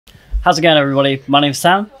How's it going, everybody? My name's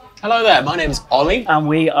Sam. Hello there, my name's Ollie. And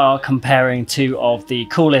we are comparing two of the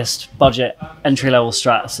coolest budget entry-level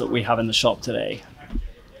strats that we have in the shop today.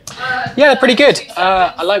 Yeah, they're pretty good.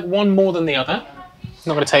 I like one more than the other. I'm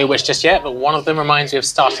not going to tell you which just yet, but one of them reminds me of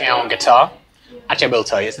starting out on guitar. Actually, I will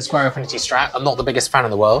tell you, it's the Squier Affinity Strat. I'm not the biggest fan in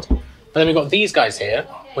the world. But then we've got these guys here,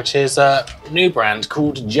 which is a new brand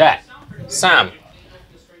called Jet. Sam,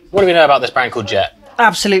 what do we know about this brand called Jet?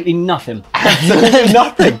 Absolutely nothing. Absolutely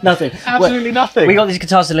nothing. Nothing. Absolutely nothing. We got these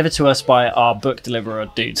guitars delivered to us by our book deliverer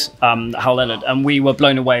dudes, Hal Leonard, and we were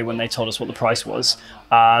blown away when they told us what the price was.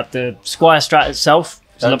 The Squier Strat itself.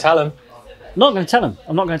 Don't tell him. I'm not going to tell him.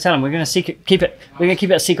 I'm not going to tell him. We're going to keep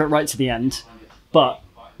it a secret right to the end. But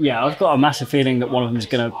yeah, I've got a massive feeling that one of them is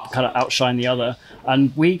going to kind of outshine the other.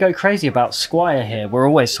 And we go crazy about Squier here. We're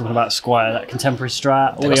always talking about Squier, that contemporary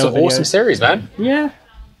Strat. They've got some awesome series, man. Yeah.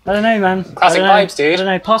 I don't know, man. Classic vibes, dude. I don't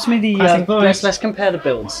know. Pass me the. Let's compare the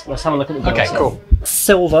builds. Let's have a look at the builds. Okay, cool.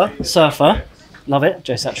 Silver Surfer, love it.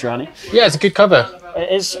 Joe Satriani. Yeah, it's a good cover.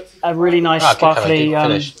 It is a really nice, sparkly,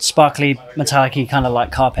 metallic-y kind of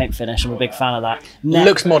like car paint finish. I'm a big fan of that.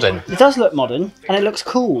 Looks modern. It does look modern, and it looks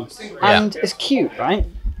cool, and it's cute, right?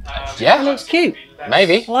 Yeah, it looks cute.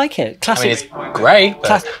 Maybe. I like it. Classic. I mean, it's grey.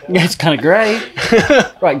 But... yeah, it's kind of grey.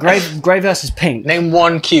 Right, grey versus pink. Name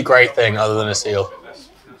one cute grey thing other than a seal.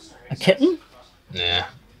 A kitten? Yeah.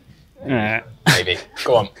 Yeah. Maybe.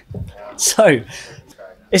 Go on. So,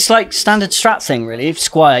 it's like standard Strat thing, really.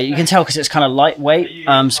 Squier. You can tell because it's kind of lightweight.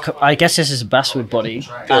 I guess this is a basswood body.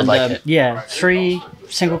 Feels like it. Yeah, 3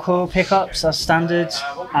 single coil pickups. That's standard,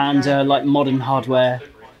 and like modern hardware.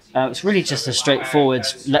 It's really just a straightforward.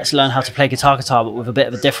 Let's learn how to play guitar, but with a bit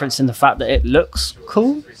of a difference in the fact that it looks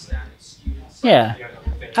cool. Yeah.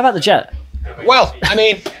 How about the Jet? Well, I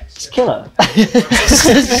mean. It's killer.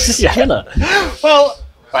 It's killer. Well,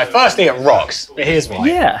 right, firstly, it rocks, but here's why.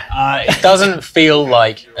 Yeah. It doesn't feel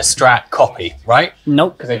like a Strat copy, right?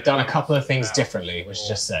 Nope. Because they've done a couple of things differently, which is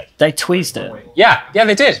just sick. They tweezed it. Yeah,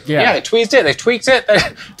 they did. Yeah, they tweezed it, they tweaked it,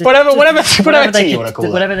 whatever thing you want to call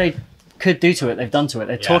it. Whatever they could do to it, they've done to it.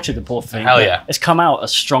 They tortured the poor thing. Hell yeah. It's come out a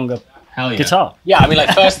stronger guitar. Yeah, I mean,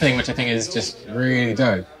 like, first thing, which I think is just really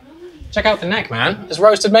dope. Check out the neck, man. It's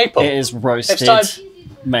roasted maple. It is roasted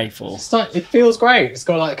maple. It feels great. It's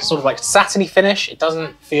got like a sort of like satiny finish. It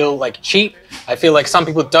doesn't feel like cheap. I feel like some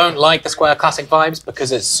people don't like the Squier Classic vibes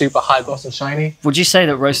because it's super high gloss and shiny. Would you say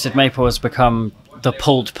that roasted maple has become the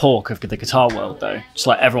pulled pork of the guitar world, though? Just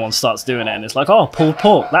like everyone starts doing it and it's like, oh, pulled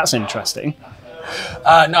pork, that's interesting.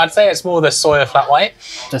 No, I'd say it's more the Sawyer flat white.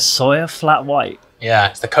 The Sawyer flat white? Yeah,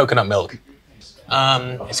 it's the coconut milk.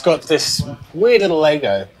 It's got this weird little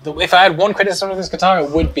logo. If I had one criticism of this guitar,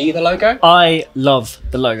 it would be the logo. I love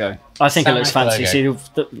the logo. I think it looks fancy. See,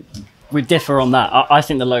 we differ on that. I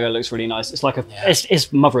think the logo looks really nice. It's like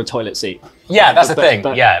it's mother of toilet seat. Yeah, that's the thing.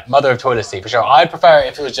 Yeah, mother of toilet seat for sure. I'd prefer it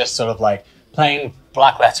if it was just sort of like plain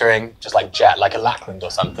black lettering, just like Jet, like a Lackland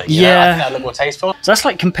or something. You know? I think that'd look more tasteful. So that's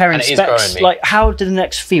like comparing specs. Like, how do the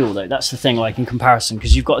necks feel though? That's the thing. Like in comparison,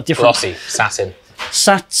 because you've got a different glossy satin.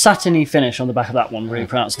 Satiny finish on the back of that one, really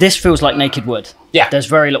pronounced. This feels like naked wood. Yeah. There's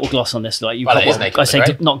very little gloss on this. Like it is naked wood,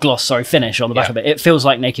 right? Not gloss, sorry, finish on the back of it. It feels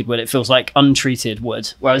like naked wood. It feels like untreated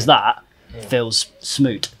wood. Whereas that feels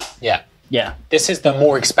smooth. Yeah. Yeah. This is the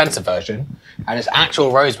more expensive version, and it's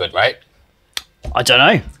actual rosewood, right? I don't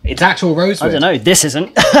know. It's actual rosewood. I don't know. This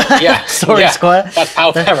isn't. Yeah. Sorry, Squier. That's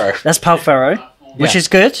Palferro. That's Palferro, which is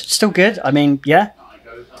good. Still good. I mean, yeah.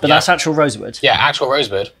 But that's actual rosewood. Yeah, actual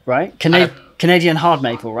rosewood. Right? Canadian hard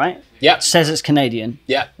maple, right? Yeah. Says it's Canadian.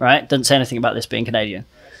 Yeah. Right? Doesn't say anything about this being Canadian.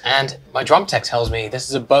 And my drum tech tells me this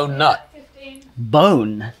is a bone nut.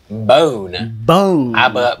 Bone? Bone. Bone.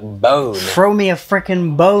 Aber bone. Throw me a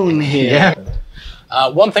frickin' bone here. Yeah.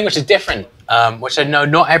 One thing which is different, which I know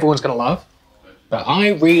not everyone's going to love, but I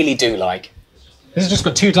really do like. This has just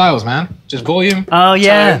got 2 dials, man. Just volume. Oh,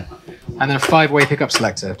 yeah. Tone, and then a 5-way pickup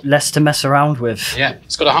selector. Less to mess around with. Yeah,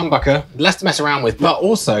 it's got a humbucker, less to mess around with. But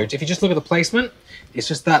also, if you just look at the placement, it's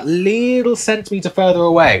just that little centimetre further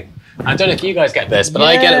away. I don't know if you guys get this, but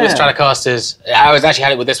I get it with Stratocasters. I actually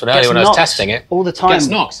had it with this one earlier when I was testing it. All the time. It gets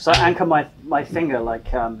knocked. So I anchor my finger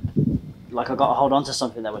like I got to hold on to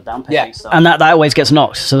something that would dampen stuff. Yeah. And that always gets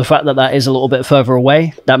knocked. So the fact that that is a little bit further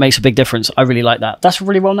away, that makes a big difference. I really like that. That's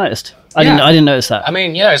really well noticed. I didn't notice that. I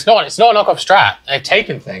mean, it's not a knockoff Strat. They've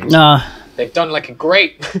taken things. Nah. They've done like a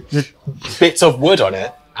great bits of wood on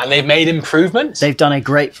it, and they've made improvements. They've done a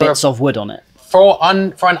great bits of wood on it. For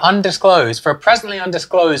a presently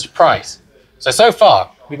undisclosed price. So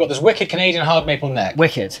far, we've got this wicked Canadian hard maple neck.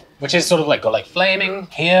 Wicked. Which is sort of like got like flaming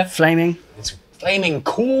here. Flaming. It's Flaming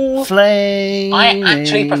cool. Flame. I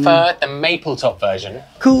actually prefer the maple top version.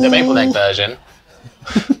 Cool. The maple neck version.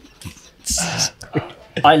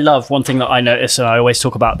 I love one thing that I notice, and I always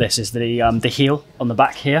talk about this, is the heel on the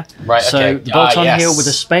back here. Right, so okay. the bolt-on Yes. heel with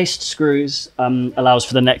the spaced screws allows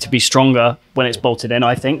for the neck to be stronger when it's bolted in,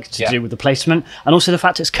 I think, to do with the placement. And also the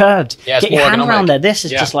fact it's curved. Yeah, it's Get your more hand ergonomic. around there. This is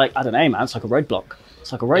just like, I don't know, man, it's like a roadblock.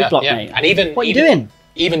 It's like a roadblock, mate. And even what are you doing?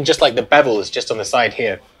 Even just like the bevel is just on the side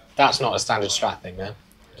here. That's not a standard Strat thing, man.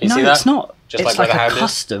 Can you see that? It's not. Just it's like where the a hand is?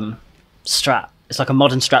 custom Strat. It's like a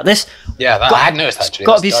modern Strat. This, I had noticed that actually.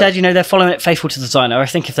 got to be said, you know, they're following it faithful to the designer. I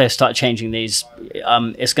think if they start changing these,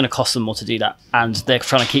 it's going to cost them more to do that, and they're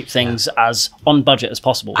trying to keep things as on budget as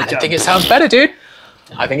possible. I think it sounds better, dude.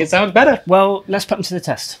 I think it sounds better. Well, let's put them to the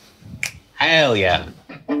test. Hell yeah.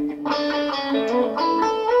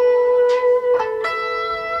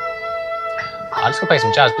 I'm just gonna play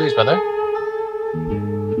some jazz blues, brother.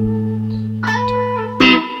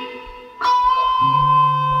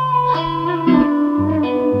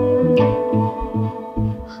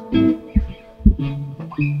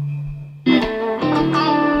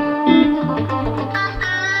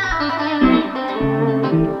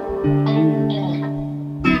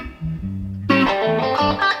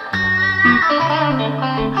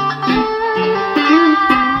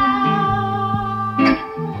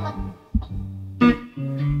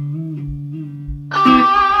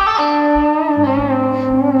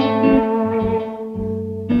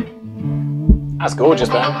 That's gorgeous,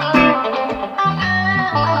 man.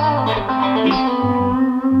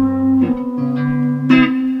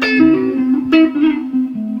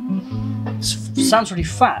 Sounds really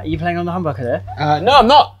fat. Are you playing on the humbucker there? No, I'm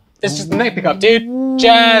not. It's just the neck pickup, dude.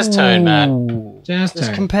 Jazz tone, man. Jazz tone.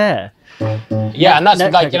 Let's compare. Yeah, and that's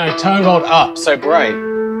Neck like, pickup. you know, tone rolled up so bright.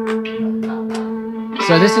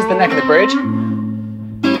 So this is the neck of the bridge.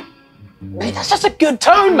 Mate, that's just a good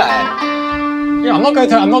tone, man. Yeah, I'm not going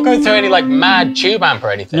through any like mad tube amp or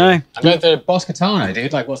anything. No. I'm going through Boss Katana,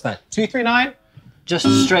 dude. Like, what's that? 239? Just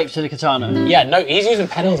straight to the katana. Yeah, no, he's using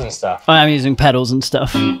pedals and stuff. I am using pedals and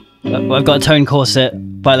stuff. I've got a tone corset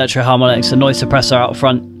by Electro Harmonics, a noise suppressor out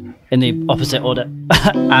front in the opposite order,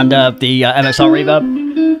 and the MXR reverb.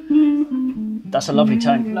 That's a lovely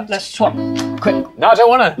tone. Let's swap. Quick. No, I don't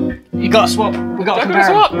want to. You got to swap. We got to Don't compare.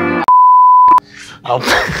 swap. 'em. Oh.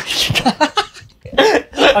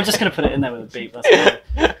 I'm just going to put it in there with a beep. That's it.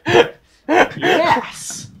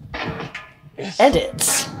 Yes.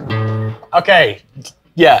 Edits. Okay.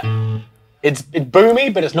 Yeah. It's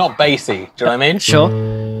boomy, but it's not bassy. Do you know what I mean? Sure.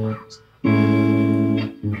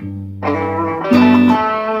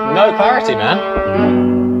 No clarity, man.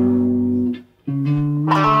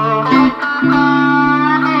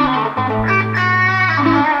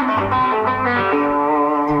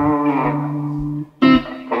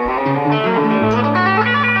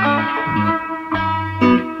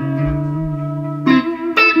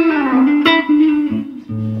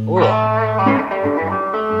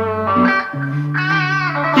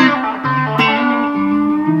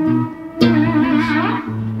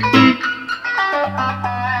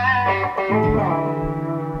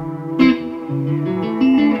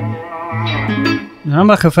 The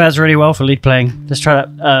humbucker fares really well for lead playing. Let's try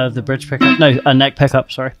that, the bridge pickup. No, a neck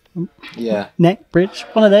pickup, sorry. Yeah. Neck, bridge,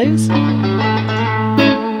 one of those.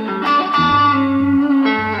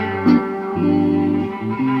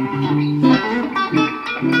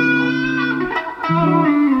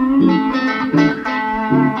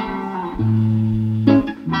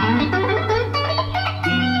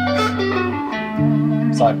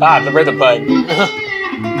 It's like bad, the rhythm playing.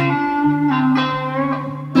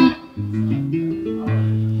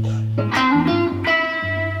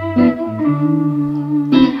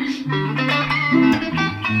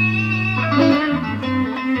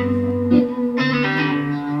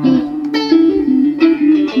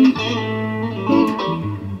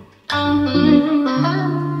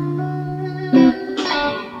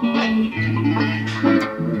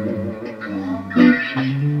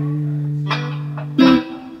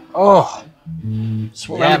 Oh.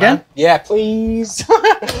 Swap round again? Man. Yeah, please.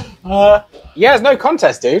 Yeah, there's no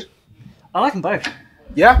contest, dude. I like them both.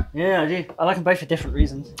 Yeah? Yeah, I do. I like them both for different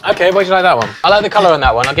reasons. Okay, why do you like that one? I like the colour on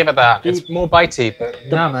that one, I'll give it that. It's more bitey, but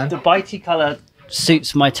man. The bitey colour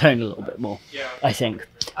suits my tone a little bit more, I think.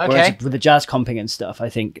 Okay. Whereas with the jazz comping and stuff, I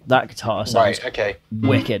think that guitar sounds Right, okay.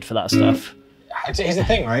 wicked for that stuff. Here's the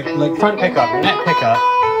thing, right? Like front pickup, neck pickup.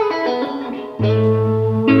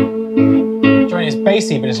 It's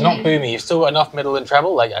bassy, but it's not boomy. You've still got enough middle and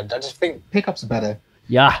treble. Like, I just think pickups are better.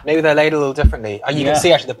 Yeah. Maybe they're laid a little differently. You can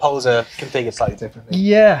see actually the poles are configured slightly differently.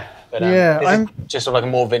 Yeah. But Yeah, this is just sort of like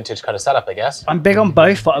a more vintage kind of setup, I guess. I'm big on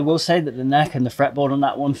both, but I will say that the neck and the fretboard on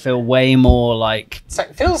that one feel way more like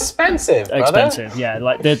It feels expensive, brother. expensive. Yeah,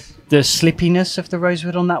 like the slippiness of the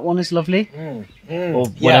rosewood on that one is lovely, or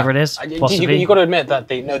whatever it is. Possibly. You got to admit that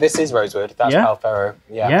this is rosewood. That's Pal Ferro.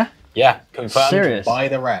 Yeah, confirmed. Serious? By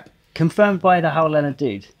the rep. Confirmed by the Howell Leonard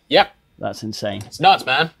dude. Yep. That's insane. It's nuts,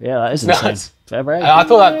 man. Yeah, that is It's insane. nuts. Fair play. I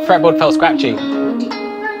thought that fretboard felt scratchy.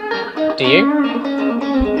 Do you?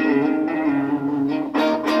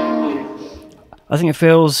 I think it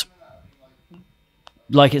feels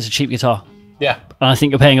like it's a cheap guitar. Yeah. And I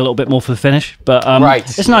think you're paying a little bit more for the finish, but Right.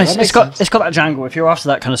 it's nice. That It's got makes that jangle. If you're after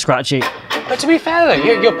that kind of scratchy, But to be fair, though,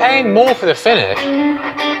 you're paying more for the finish.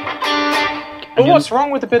 But what's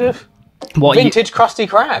wrong with a bit of vintage crusty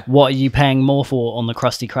crab? what are you paying more for on the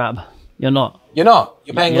crusty crab? You're not. You're not.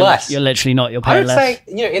 You're paying less. You're literally not. You're I paying would less.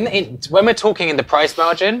 say, when we're talking in the price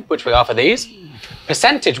margin, which we are for these,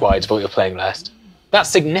 percentage-wise, what you're paying less, that's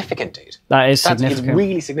significant, dude. That's It's significant.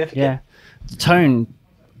 really significant. Yeah. The tone,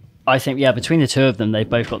 I think, between the two of them, they've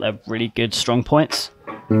both got their really good strong points.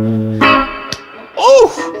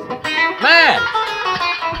 Oof! Man!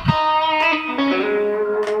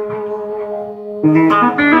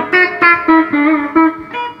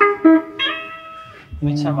 Let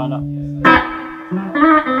me turn mine up.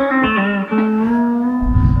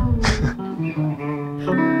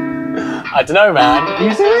 I don't know, man. Are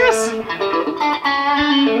you serious?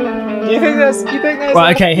 Do you think there's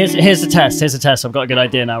Right, okay, here's the test. Here's the test. I've got a good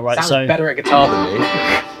idea now, right? Sounds better at guitar than me.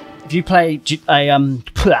 If you play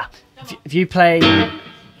if you play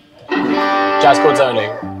Jazz chords only.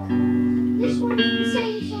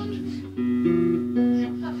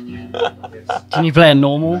 can you play a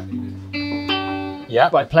normal? Yeah.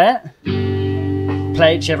 Right, play it.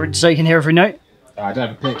 Play it so you can hear every note. I don't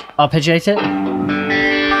have a pick. Arpeggiate it.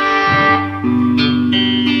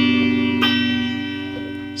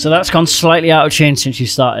 So that's gone slightly out of tune since you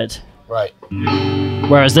started. Right.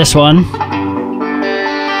 Whereas this one,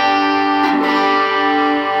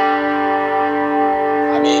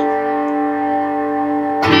 I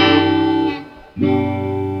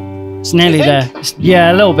mean, it's nearly You there. think?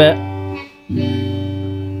 Yeah, a little bit.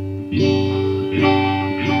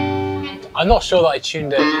 I'm not sure that I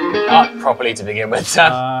tuned it up properly to begin with,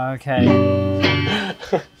 Sam. Okay.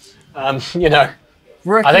 You know,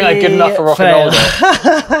 I think I'm good enough for rock and roll.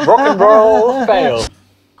 Rock and roll fail.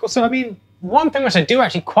 Cool. So I mean, one thing which I do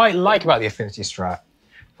actually quite like about the Affinity Strat,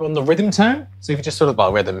 on the rhythm tone. So if you just sort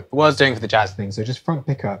of rhythm, what I was doing for the jazz thing, so just front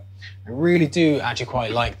pickup, I really do actually quite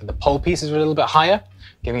like that the pole pieces are a little bit higher,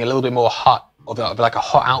 giving a little bit more hot, or like a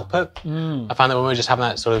hot output. I found that when we were just having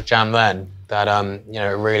that sort of jam then, that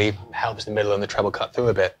it really helps the middle and the treble cut through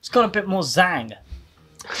a bit. It's got a bit more zang.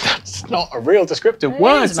 That's not a real descriptive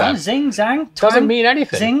word, Sam. Zing, zang. Doesn't mean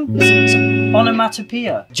anything. Zing.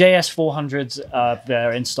 Onomatopoeia. JS400s,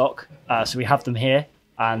 they're in stock, so we have them here,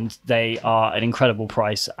 and they are an incredible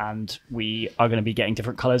price, and we are going to be getting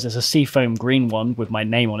different colours. There's a seafoam green one with my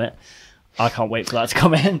name on it. I can't wait for that to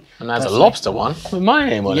come in. And there's a lobster one with my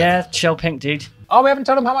name on it. Yeah, shell pink, dude. Oh, we haven't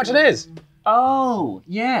told them how much it is. Oh,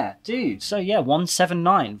 yeah, dude. So, yeah,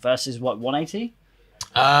 179 versus what, 180?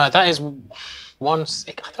 That is I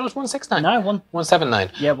thought it was 169. No, 179.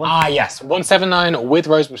 Yeah, yes, 179 with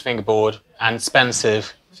rosewood fingerboard and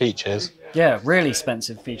expensive features. Yeah, really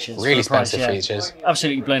expensive features. Really for the price, expensive features.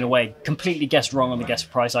 Absolutely blown away. Completely guessed wrong on the guess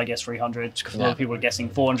price. I guessed 300. A lot of people were guessing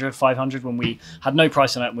 400, 500 when we had no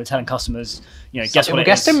price on it. And we're telling customers, guess what it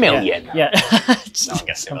guessed is. a million. Yeah. No one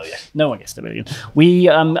guessed a million. No one guessed a million. We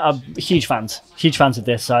are huge fans of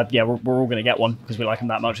this. Yeah, we're all going to get one because we like them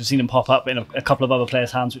that much. We've seen them pop up in a couple of other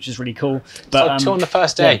players' hands, which is really cool. But Sold 2 on the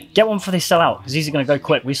first day. Yeah, get one before they sell out because these are going to go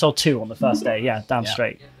quick. We sold 2 on the first day. Yeah, damn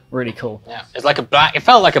straight. Really cool. Yeah, it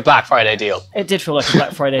felt like a Black Friday deal. It did feel like a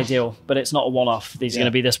Black Friday deal, but it's not a one-off. These are going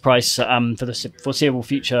to be this price for the foreseeable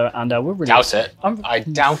future, and we're really... Doubt it. I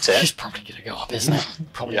doubt it. It's probably going to go up, isn't it?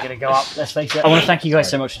 Probably going to go up, let's face it. I want to thank you guys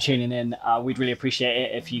so much for tuning in. We'd really appreciate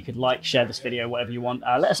it if you could share this video, whatever you want.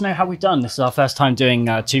 Let us know how we've done. This is our first time doing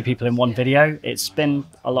 2 people in one video. It's been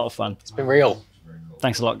a lot of fun. It's been real.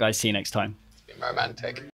 Thanks a lot, guys. See you next time. It's been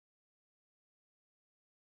romantic.